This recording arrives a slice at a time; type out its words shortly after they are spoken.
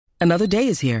Another day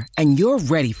is here, and you're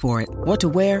ready for it. What to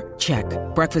wear? Check.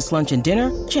 Breakfast, lunch, and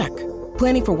dinner? Check.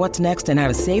 Planning for what's next and how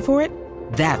to save for it?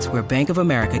 That's where Bank of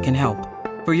America can help.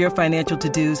 For your financial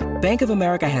to-dos, Bank of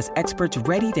America has experts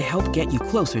ready to help get you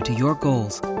closer to your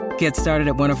goals. Get started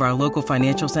at one of our local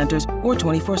financial centers or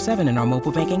 24/7 in our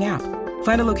mobile banking app.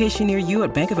 Find a location near you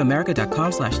at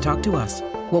bankofamerica.com/talktous.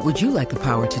 What would you like the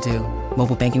power to do?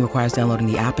 Mobile banking requires downloading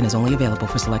the app and is only available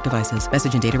for select devices.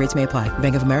 Message and data rates may apply.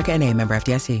 Bank of America N.A., member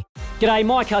FDIC. G'day,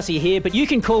 Mike Hussey here, but you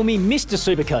can call me Mr.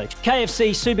 Supercoach. KFC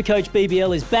Supercoach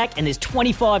BBL is back and there's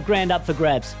 25 grand up for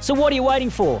grabs. So what are you waiting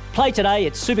for? Play today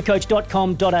at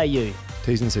supercoach.com.au.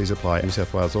 T's and C's apply. New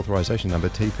South Wales authorisation number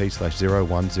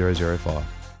TP/01005.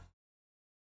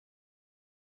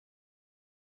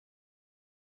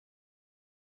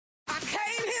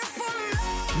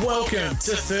 Welcome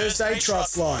to Thursday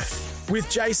Trust Life with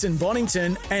Jason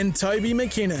Bonington and Toby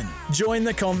McKinnon. Join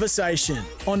the conversation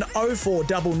on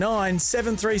 0499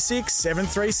 736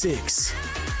 736.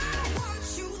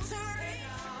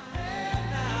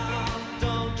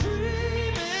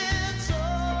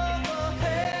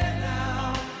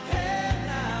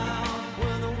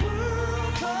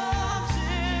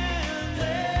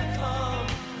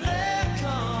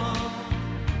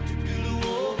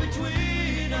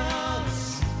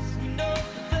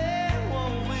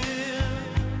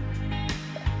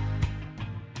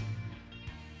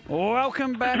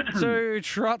 Welcome back to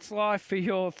Trots Life for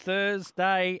your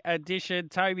Thursday edition.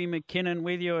 Toby McKinnon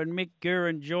with you and Mick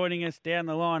Gurin joining us down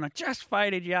the line. I just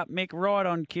faded you up, Mick, right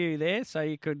on cue there so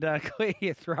you could clear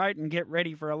your throat and get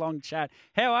ready for a long chat.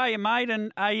 How are you, mate?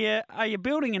 And are you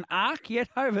building an ark yet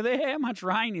over there? How much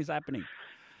rain is happening?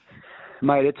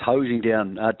 Mate, it's hosing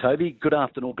down. Toby, good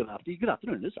afternoon. Good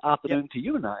afternoon. It's afternoon to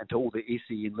you and to all the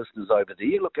SEN listeners over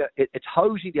there. Look, it's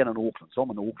hosing down in Auckland. So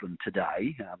I'm in Auckland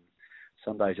today.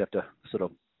 Some days I have to sort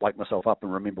of wake myself up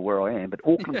and remember where I am. But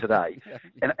Auckland today,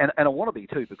 and I want to be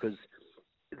too, because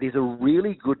there's a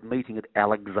really good meeting at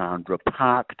Alexandra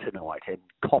Park tonight. And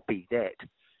copy that,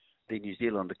 the New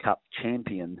Zealand Cup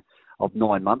champion of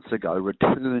 9 months ago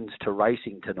returns to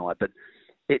racing tonight. But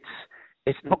it's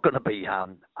not going to be a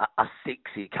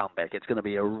sexy comeback. It's going to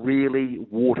be a really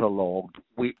waterlogged,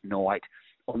 wet night.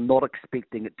 I'm not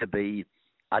expecting it to be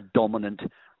a dominant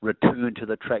return to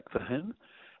the track for him.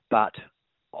 But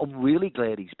I'm really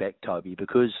glad he's back, Toby,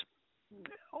 because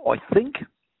I think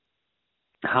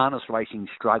harness racing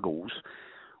struggles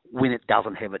when it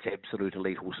doesn't have its absolute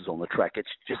elite horses on the track.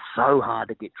 It's just so hard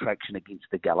to get traction against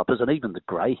the gallopers and even the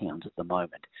greyhounds at the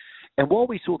moment. And while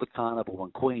we saw the carnival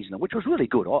in Queensland, which was really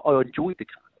good, I enjoyed the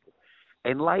carnival,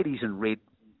 and Ladies in Red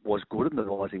was good, and the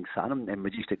Rising Sun and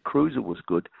Majestic Cruiser was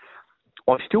good,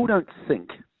 I still don't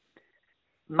think,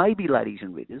 maybe Ladies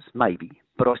in Red is, maybe,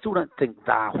 but I still don't think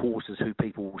they're horses who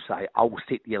people will say, I'll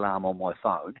set the alarm on my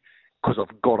phone because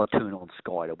I've got to turn on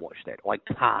Sky to watch that. I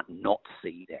can't not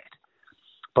see that.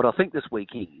 But I think this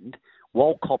weekend,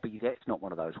 while Copy That's not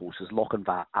one of those horses,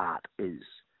 Lochinvar Art is.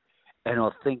 And I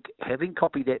think having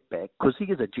Copy That back, because he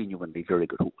is a genuinely very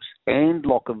good horse, and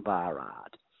Lochinvar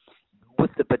Art,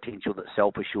 with the potential that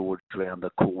Self Assured's around the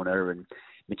corner and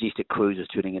Majestic Cruiser's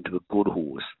turning into a good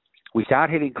horse, we start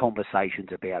having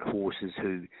conversations about horses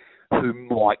who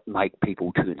might make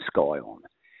people turn Sky on.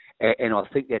 And I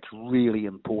think that's really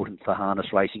important for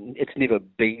harness racing. It's never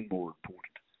been more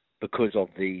important because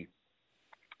of the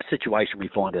situation we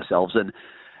find ourselves in,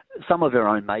 some of our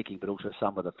own making, but also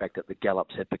some of the fact that the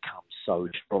gallops have become so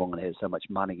strong and have so much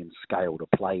money and scale to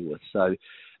play with. So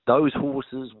those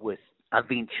horses with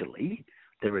eventually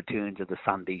the returns of the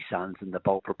Sunday Suns and the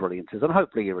Volpra Brilliances, and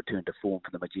hopefully a return to form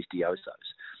for the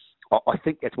Majestiosos, I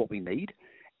think that's what we need.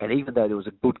 And even though there was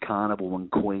a good carnival in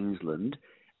Queensland,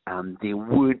 there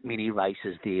weren't many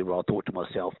races there where I thought to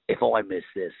myself, if I miss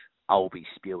this, I'll be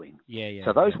spewing.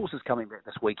 So those horses coming back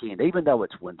this weekend, even though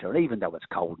it's winter and even though it's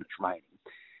cold and it's raining,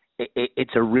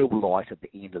 it's a real light at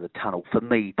the end of the tunnel for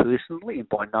me personally, and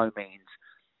by no means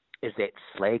is that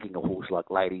slagging a horse like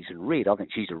Ladies in Red. I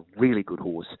think she's a really good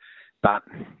horse, but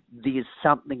there's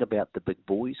something about the big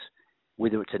boys,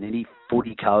 whether it's in any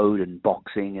footy code and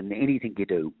boxing and anything you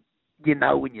do, you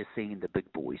know when you're seeing the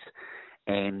big boys.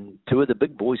 And two of the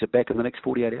big boys are back in the next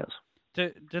 48 hours.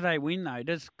 Do they win, though?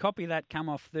 Does Copy That come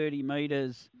off 30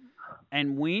 metres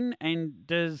and win? And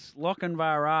does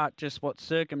Lochinvar Art just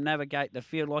circumnavigate the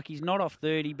field? Like, he's not off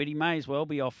 30, but he may as well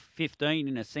be off 15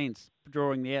 in a sense,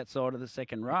 drawing the outside of the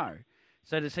second row.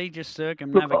 So does he just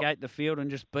circumnavigate the field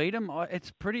and just beat them?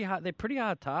 It's pretty hard. They're pretty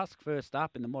hard task first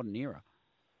up in the modern era.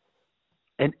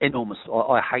 And enormous.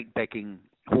 I hate backing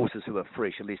horses who are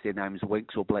fresh unless their name's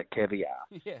Winks or Black Caviar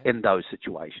in those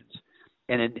situations.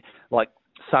 And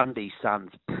Sunday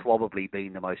Sun's probably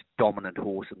been the most dominant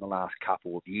horse in the last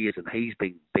couple of years, and he's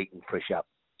been beaten fresh up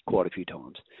quite a few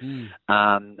times.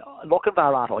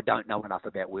 Lochinvar Art, I don't know enough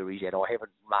about where he's at. I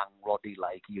haven't rung Rodney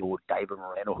Lakey or David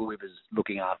Moran or whoever's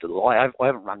looking after them. I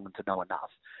haven't rung them to know enough.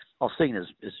 I've seen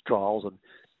his trials, and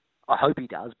I hope he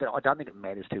does, but I don't think it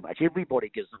matters too much. Everybody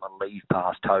gives them a leave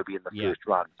past Toby in the first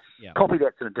run. Yeah. Copy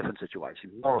that's in a different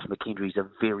situation. Morris McKendry's a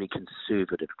very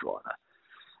conservative driver.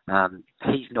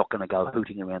 He's not going to go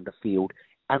hooting around the field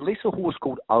unless a horse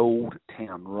called Old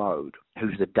Town Road,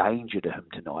 who's the danger to him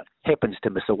tonight, happens to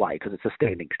miss away because it's a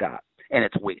standing start and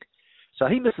it's wet. So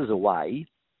he misses away.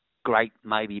 Great,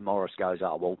 maybe Morris goes,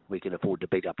 oh, well, we can afford to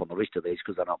beat up on the rest of these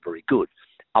because they're not very good.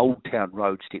 Old Town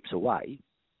Road steps away.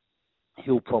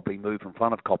 He'll probably move in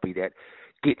front of Copy That,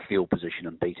 get field position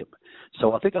and beat him.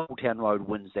 So I think Old Town Road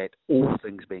wins that, all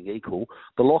things being equal.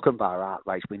 The Lochinvar Art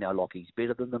race, we know Lockie's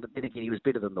better than them, but then again, he was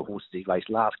better than the horses he raced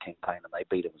last campaign and they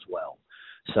beat him as well.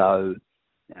 So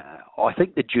I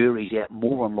think the jury's out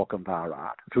more on Lochinvar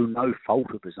Art through no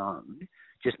fault of his own,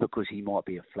 just because he might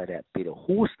be a flat-out better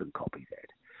horse than Copy That.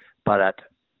 But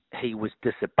he was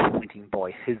disappointing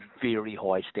by his very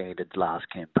high standards last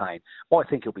campaign. I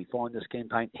think he'll be fine this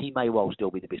campaign. He may well still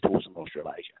be the best horse in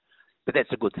Australasia. But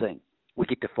that's a good thing. We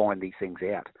get to find these things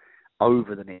out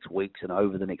over the next weeks and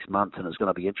over the next months, and it's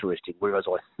going to be interesting. Whereas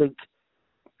I think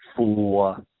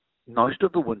for most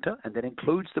of the winter, and that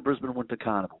includes the Brisbane Winter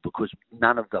Carnival, because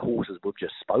none of the horses we've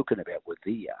just spoken about were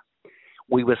there,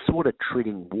 we were sort of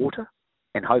treading water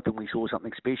and hoping we saw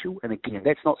something special. And again,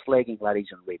 that's not slagging Ladies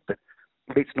in Red, but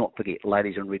let's not forget,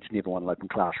 Ladies in Red's never won an open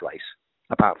class race,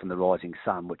 apart from the Rising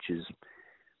Sun, which is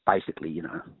basically,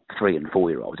 3 and 4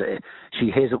 year olds.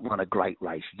 She hasn't won a great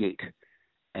race yet.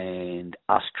 And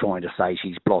us trying to say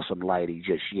she's Blossom Lady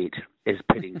just yet is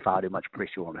putting far too much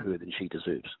pressure on her than she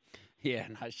deserves. Yeah,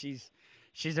 no,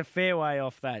 she's a fair way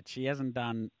off that. She hasn't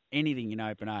done anything in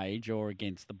open age or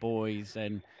against the boys,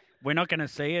 and we're not going to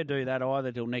see her do that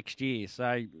either till next year.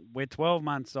 So we're 12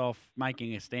 months off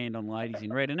making a stand on Ladies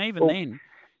in Red, and even then,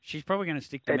 she's probably going to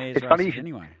stick to mares races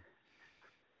anyway.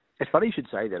 It's funny you should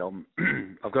say that.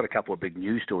 I've got a couple of big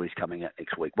news stories coming out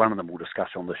next week. One of them we'll discuss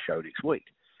on this show next week.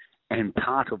 And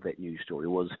part of that news story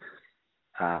was,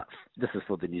 this is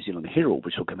for the New Zealand Herald,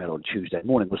 which will come out on Tuesday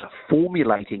morning, was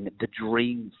formulating the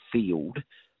dream field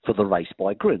for the race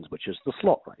by grins, which is the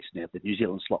slot race. Now, the New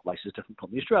Zealand slot race is different from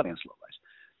the Australian slot race.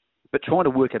 But trying to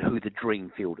work out who the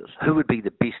dream field is, who would be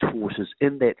the best horses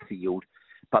in that field,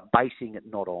 but basing it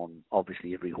not on,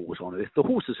 obviously, every horse on earth, the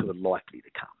horses who are likely to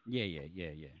come. Yeah.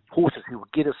 Horses who will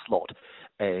get a slot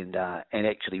and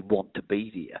actually want to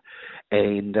be there.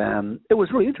 And it was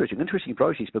really interesting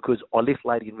process, because I left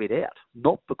Lady in Red out,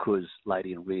 not because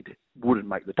Lady in Red wouldn't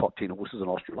make the top 10 horses in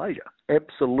Australasia.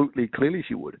 Absolutely, clearly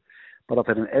she would. But I've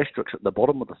had an asterisk at the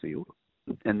bottom of the field,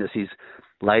 and this is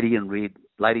Ladies in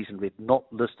Red not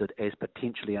listed as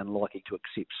potentially unlikely to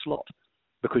accept slot,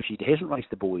 because she hasn't raced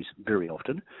the boys very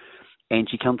often, and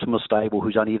she comes from a stable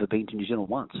who's only ever been to New Zealand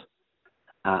once,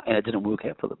 and it didn't work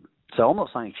out for them. So I'm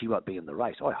not saying she won't be in the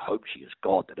race. I hope she is.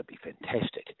 God, that'd be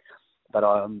fantastic. But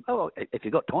if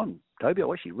you've got time, Toby,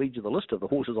 I'll actually read you the list of the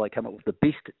horses I come up with, the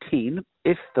best 10,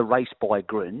 if the race by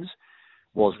grins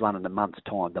was run in a month's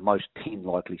time, the most 10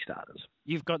 likely starters.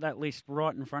 You've got that list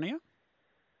right in front of you?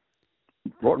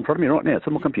 Right in front of me right now. It's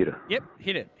on my computer. Yep,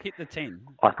 hit it. Hit the 10.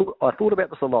 I thought about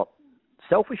this a lot.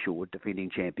 Self-Assured, defending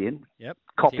champion. Yep.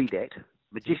 Copy That.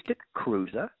 Majestic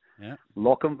Cruiser. Yep.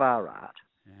 Lochinvar Art.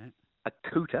 Yep.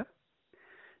 Akuta.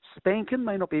 Spankin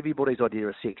may not be everybody's idea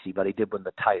of sexy, but he did win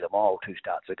the Taylor Mile 2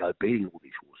 starts ago, beating all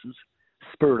these horses.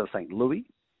 Spirit of St. Louis.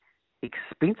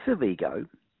 Expensive Ego.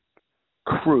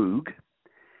 Krug.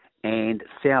 And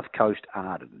South Coast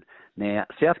Arden. Now,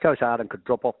 South Coast Arden could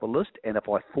drop off the list, and if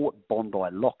I thought Bondi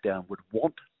Lockdown would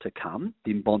want to come,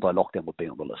 then Bondi Lockdown would be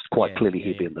on the list. Quite clearly,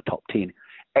 he'd be in the top 10,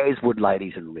 as would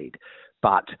Ladies in Red.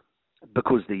 But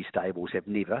because these stables have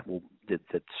never, well, the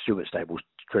Stewart stables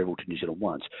travelled to New Zealand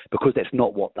once, because that's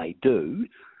not what they do,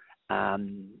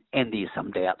 and there's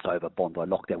some doubts over Bondi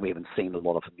Lockdown. We haven't seen a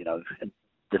lot of them, in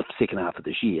the second half of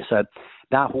this year. So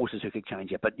there are horses who could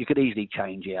change out, but you could easily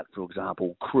change out, for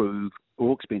example, Krug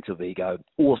or Expensive Ego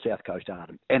or South Coast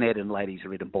Arden and add in Ladies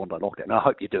in Red and Bondi Lockdown. And I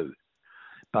hope you do.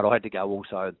 But I had to go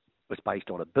also, it was based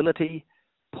on ability,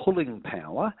 pulling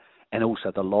power, and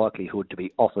also the likelihood to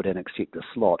be offered and accept a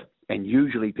slot. And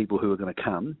usually people who are going to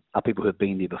come are people who have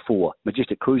been there before.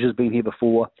 Majestic Cruiser's been here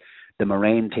before. The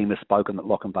Moran team has spoken that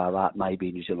Lochinvar Art may be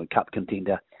a New Zealand Cup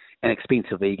contender. And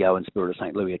Expensive Ego and Spirit of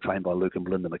St. Louis are trained by Luke and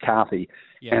Belinda McCarthy,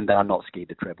 and they are not scared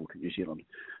to travel to New Zealand.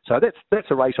 So that's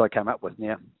a race I came up with.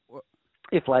 Now,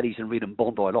 if Ladies in Red and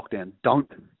Bondi Lockdown don't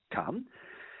come,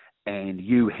 and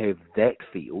you have that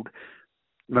field,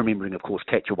 remembering, of course,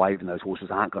 Catch a Wave and those horses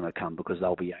aren't going to come because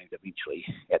they'll be aimed eventually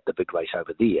at the big race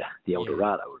over there, the El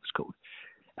Dorado, it's called.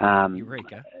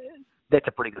 Eureka. That's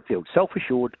a pretty good field.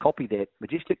 Self-Assured, copy that,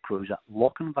 Majestic Cruiser,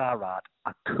 Lochinvar Art,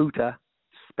 Akuta,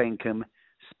 Spankum,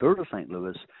 Spirit of St.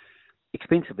 Louis,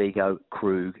 Expensive Ego,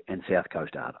 Krug, and South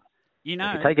Coast Arden. You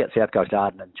know, if you take out South Coast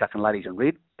Arden and chuck in Ladies in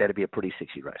Red, that'd be a pretty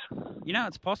sexy race. You know,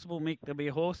 it's possible, Mick, there'll be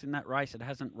a horse in that race that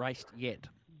hasn't raced yet.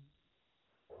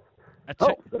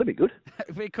 That'd be good.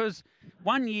 Because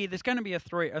 1 year, there's going to be a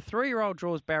 3-year-old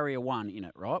draws barrier 1 in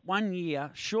it, right? 1 year,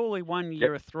 surely 1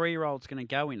 year a 3-year-old's going to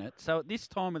go in it. So at this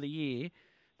time of the year,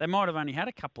 they might have only had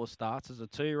a couple of starts as a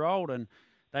 2-year-old, and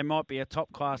they might be a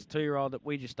top-class 2-year-old that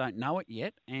we just don't know it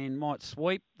yet, and might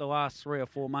sweep the last 3 or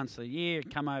 4 months of the year,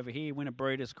 come over here, win a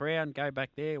Breeders' Crown, go back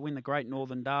there, win the Great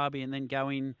Northern Derby, and then go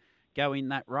in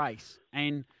that race.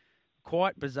 And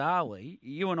quite bizarrely,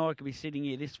 you and I could be sitting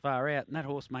here this far out, and that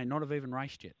horse may not have even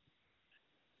raced yet.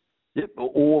 Yep,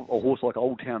 or a horse like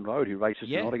Old Town Road who races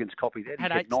tonight against Copy That.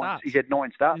 Had 8 starts. He's had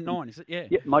 9 starts. 9, is it? Yeah.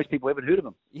 Yeah, most people haven't heard of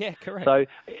him. Yeah, correct. So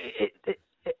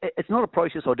it's not a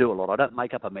process I do a lot. I don't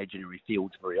make up imaginary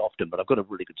fields very often, but I've got a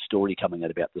really good story coming out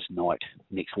about this night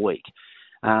next week.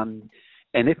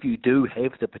 And if you do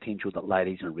have the potential that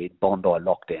Ladies in Red, Bondi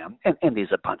Lockdown, and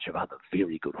there's a bunch of other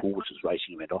very good horses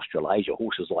racing around Australasia,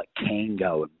 horses like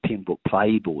Kango and Pembroke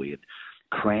Playboy and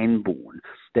Cranbourne,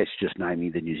 that's just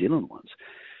naming the New Zealand ones.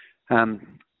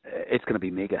 It's going to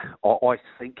be mega. I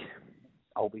think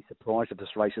I'll be surprised if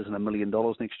this race isn't $1 million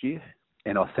next year.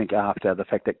 And I think after the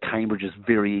fact that Cambridge is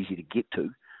very easy to get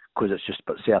to, because it's just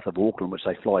south of Auckland, which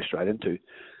they fly straight into,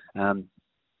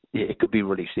 it could be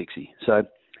really sexy. So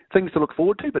things to look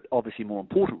forward to, but obviously more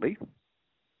importantly,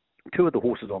 2 of the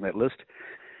horses on that list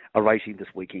are racing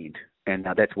this weekend. And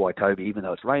that's why, Toby, even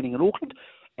though it's raining in Auckland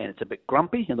and it's a bit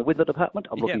grumpy in the weather department,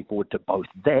 I'm looking forward to both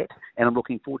that and I'm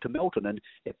looking forward to Melton. And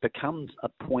it becomes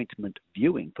appointment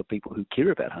viewing for people who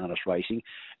care about harness racing,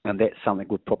 and that's something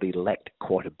we've probably lacked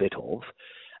quite a bit of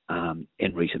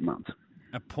in recent months.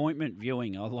 Appointment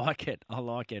viewing, I like it. I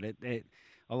like it.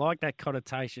 I like that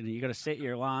connotation. You've got to set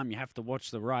your alarm, you have to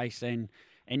watch the race, and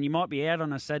you might be out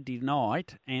on a Saturday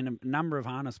night, and a number of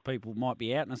harness people might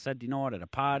be out on a Saturday night at a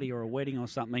party or a wedding or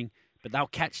something, but they'll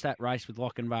catch that race with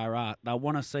Lochinvar Art. They'll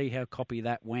want to see how Copy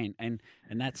That went, and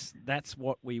that's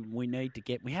what we need to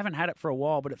get. We haven't had it for a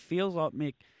while, but it feels like,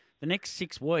 Mick, the next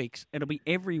 6 weeks, it'll be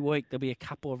every week there'll be a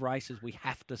couple of races we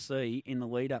have to see in the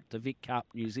lead-up to Vic Cup,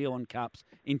 New Zealand Cups,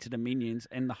 into Dominions,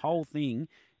 and the whole thing,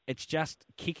 it's just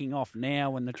kicking off now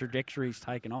when the trajectory's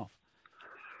taken off.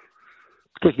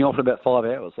 Kicking off in about 5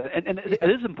 hours. And it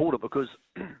is important because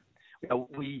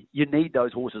you need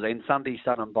those horses, and Sunday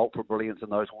Sun and Bolt for Brilliance,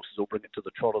 and those horses will bring it to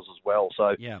the trotters as well.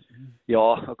 So,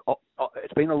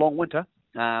 it's been a long winter.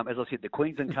 As I said, the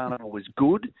Queensland Carnival was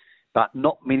good, but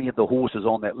not many of the horses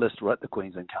on that list were at the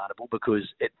Queensland Carnival because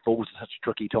it falls at such a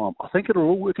tricky time. I think it'll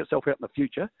all work itself out in the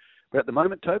future. But at the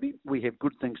moment, Toby, we have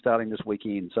good things starting this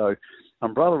weekend. So,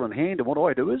 umbrella in hand, and what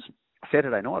I do is,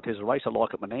 Saturday night, if there's a race I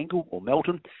like at Menangle or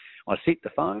Melton, I set the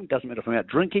phone, doesn't matter if I'm out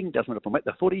drinking, doesn't matter if I'm at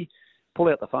the footy, pull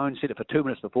out the phone, set it for 2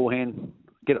 minutes beforehand,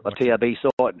 get at the TRB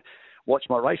site and watch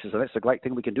my races. And that's the great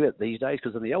thing we can do it these days,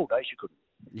 because in the old days you couldn't.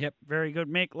 Yep, very good,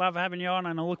 Mick. Love having you on,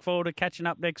 and I look forward to catching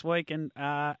up next week. And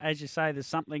as you say, there's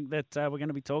something that we're going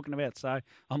to be talking about, so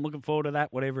I'm looking forward to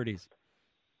that, whatever it is.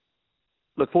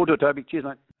 Look forward to it, Toby. Cheers,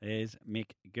 mate. There's Mick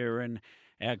Guerin,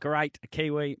 our great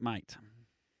Kiwi mate.